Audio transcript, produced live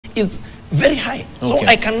is very high. Okay. So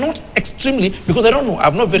I cannot extremely, because I don't know,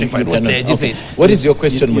 I've not verified what the IG said. What is your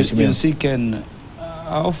question, You Mheshimiwa? see, Ken,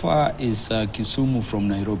 how far is Kisumu from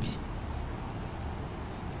Nairobi?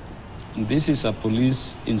 This is a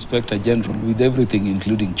police inspector general with everything,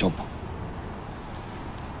 including chopper.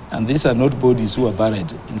 And these are not bodies who are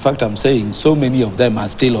buried. In fact, I'm saying so many of them are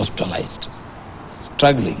still hospitalized,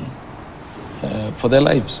 struggling for their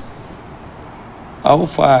lives. How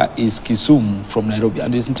far is Kisumu from Nairobi?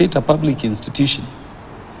 And isn't it a public institution?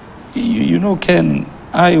 You know, Ken,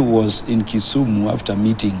 I was in Kisumu after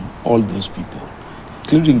meeting all those people,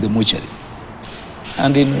 including the mortuary.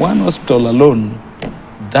 And in one hospital alone,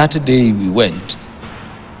 that day we went,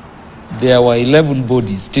 there were 11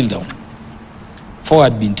 bodies still down. 4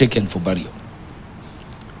 had been taken for burial.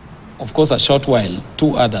 Of course, a short while,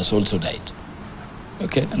 2 others also died.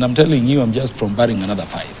 Okay, and I'm telling you, I'm just from burying another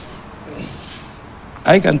 5.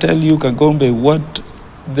 I can tell you, Kagombe, what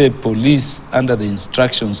the police, under the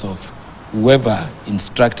instructions of whoever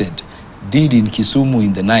instructed, did in Kisumu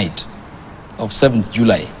in the night of 7th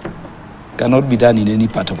July cannot be done in any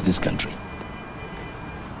part of this country.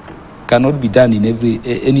 Cannot be done in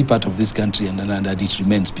any part of this country, and it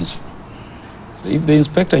remains peaceful. So if the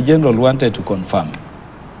Inspector General wanted to confirm,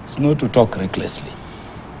 it's not to talk recklessly.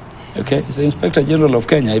 Okay, it's the Inspector General of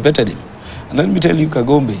Kenya. I vetted him. And let me tell you,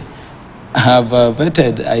 Kagombe, I have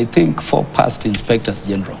vetted, I think, 4 past Inspectors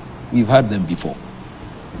General. We've had them before.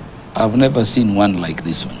 I've never seen one like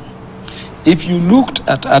this one. If you looked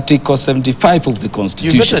at Article 75 of the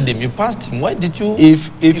Constitution... You vetted him, you passed him. Why did you...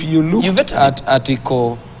 If you looked at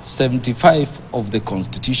Article 75 of the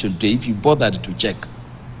Constitution, if you bothered to check,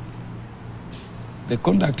 the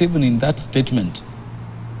conduct even in that statement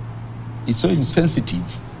is so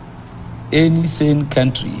insensitive. Any sane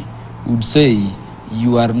country would say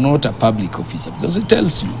you are not a public officer, because it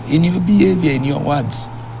tells you in your behavior, in your words,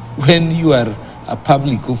 when you are a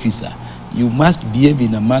public officer, you must behave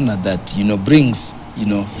in a manner that, you know, brings, you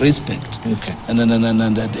know, respect, okay, and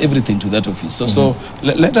everything to that office. So, so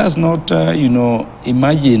let us not, you know,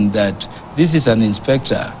 imagine that this is an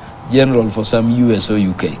Inspector General for some US or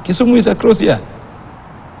UK. Kisumu is across here.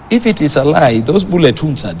 If it is a lie, those bullet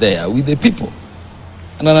wounds are there with the people.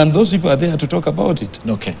 And those people are there to talk about it.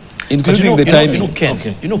 Okay. Including the timing.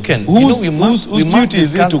 You know, Ken, whose duty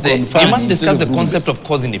is it to confirm? You must discuss the concept of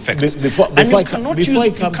cause and effect. And you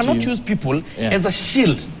cannot use people as a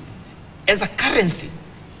shield, as a currency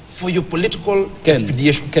for your political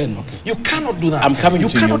expedition. You cannot do that. You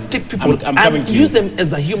cannot take people and use them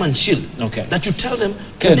as a human shield. That you tell them,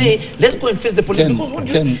 today, let's go and face the police. Because what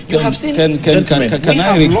you have seen... Can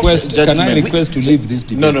I request to leave this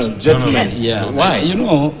debate? No, gentlemen. Yeah. Why? You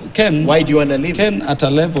know, Ken... Why do you want to leave? Ken, at a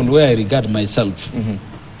level where I regard myself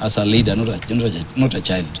as a leader, not a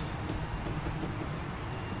child.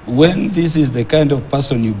 When this is the kind of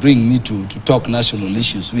person you bring me to talk national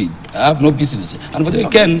issues with, I have no business. And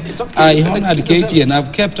but Ken, I honored Katie and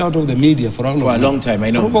I've kept out of the media for a long time. I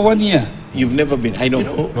know. For over 1 year. You've never been. I know.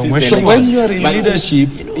 So when you are in leadership,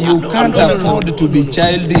 you can't afford to be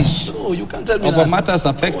childish over matters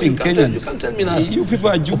affecting Kenyans. You can't tell me that. You people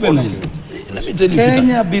are juvenile. Let me tell you,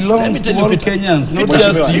 Kenya belongs to all Kenyans, not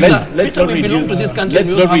just you. Let's not reduce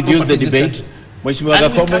the debate.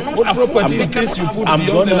 Mheshimiwa, what property is this you put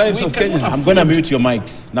beyond the lives of Kenyans? I'm going to mute your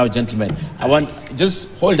mics now, gentlemen. I want,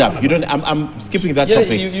 just hold up. You don't. I'm skipping that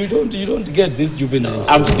topic. You don't get this juvenile.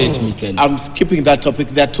 I'm skipping that topic.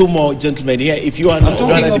 There are 2 more gentlemen here. If you are not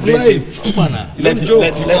talking of life, let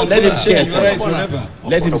him stay aside.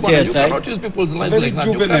 Let him stay aside. You cannot use people's lives like that.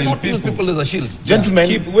 You cannot use people as a shield.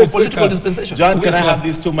 Gentlemen, for political dispensation. John, can I have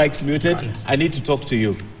these 2 mics muted? I need to talk to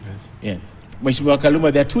you. Yeah. Mheshimiwa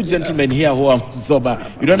Kaluma, there are 2 gentlemen here who are sober.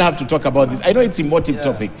 You don't have to talk about this. I know it's a emotive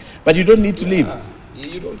topic, but you don't need to leave.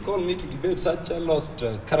 You don't call me to debate such lost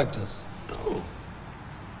characters. No.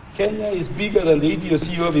 Kenya is bigger than the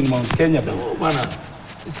idiocy you have in Mount Kenya. No, man,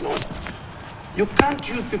 it's not. You can't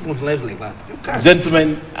use people's lives like that. You can't.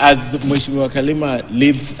 Gentlemen, as Mheshimiwa Kaluma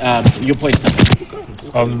leaves, your point.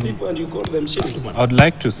 People and you call them shields. I would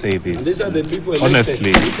like to say this. These are the people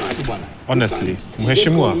honestly,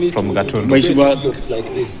 Mheshimiwa from Gatundu. Mheshimiwa looks like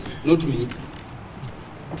this, not me.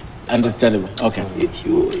 Understandable. Okay. It's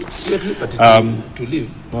your liberty to live.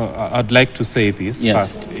 Well, I'd like to say this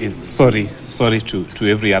first. Sorry to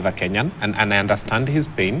every other Kenyan, and I understand his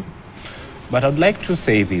pain. But I'd like to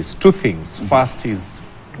say this, 2 things. First is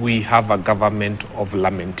we have a government of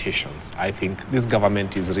lamentations. I think this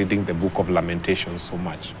government is reading the book of Lamentations so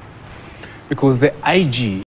much. Because the IG